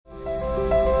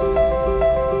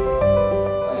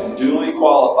duly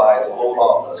qualified to hold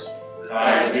office that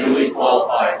I am duly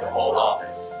qualified to hold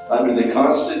office under the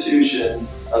Constitution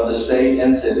of the state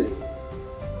and city.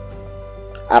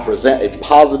 I present a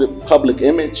positive public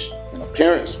image in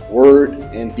appearance, word,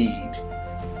 and deed.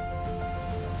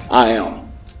 I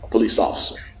am a police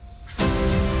officer.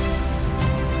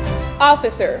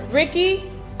 Officer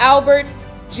Ricky Albert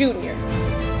Jr.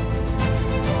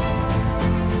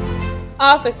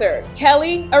 Officer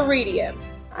Kelly Aridia.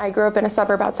 I grew up in a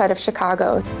suburb outside of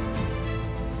Chicago.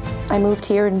 I moved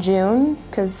here in June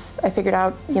because I figured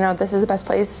out, this is the best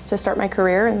place to start my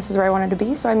career and this is where I wanted to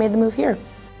be, so I made the move here.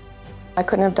 I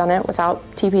couldn't have done it without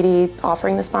TPD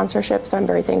offering the sponsorship, so I'm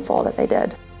very thankful that they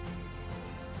did.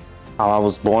 I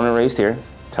was born and raised here,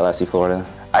 Tallahassee, Florida.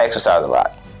 I exercise a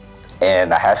lot,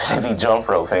 and I happened to be jump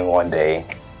roping one day,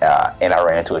 and I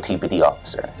ran into a TPD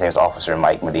officer. His name's Officer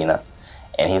Mike Medina,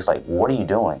 and he's like, "What are you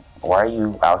doing? Why are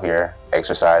you out here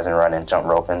exercising, running, jump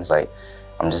roping?" It's like,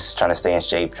 "I'm just trying to stay in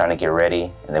shape, trying to get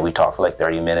ready." And then we talked for like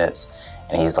 30 minutes,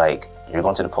 and he's like, "You're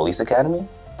going to the police academy?"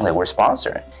 I was like, "We're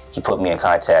sponsoring." He put me in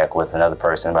contact with another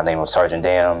person by the name of Sergeant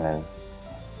Dam, and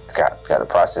got the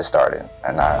process started,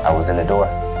 and I was in the door.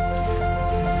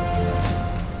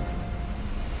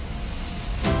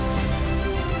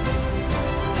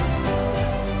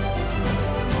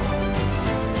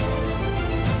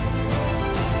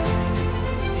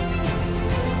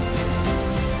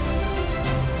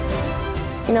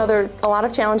 There were a lot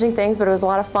of challenging things, but it was a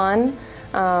lot of fun.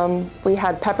 We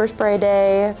had pepper spray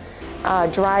day,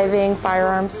 driving,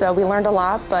 firearms, so we learned a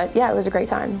lot, but yeah, it was a great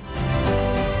time.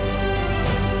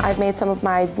 I've made some of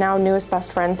my now newest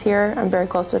best friends here. I'm very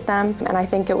close with them, and I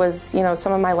think it was,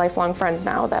 some of my lifelong friends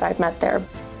now that I've met there.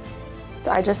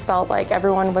 I just felt like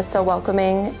everyone was so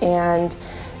welcoming, and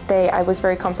I was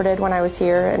very comforted when I was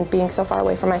here, and being so far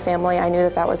away from my family, I knew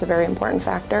that that was a very important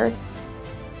factor.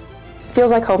 It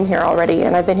feels like home here already,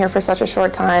 and I've been here for such a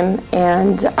short time,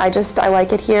 and I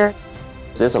like it here.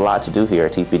 There's a lot to do here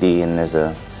at TPD, and it's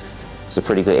a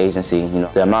pretty good agency.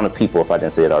 The amount of people, if I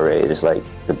didn't say it already, just like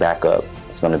the backup,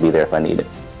 it's going to be there if I need it.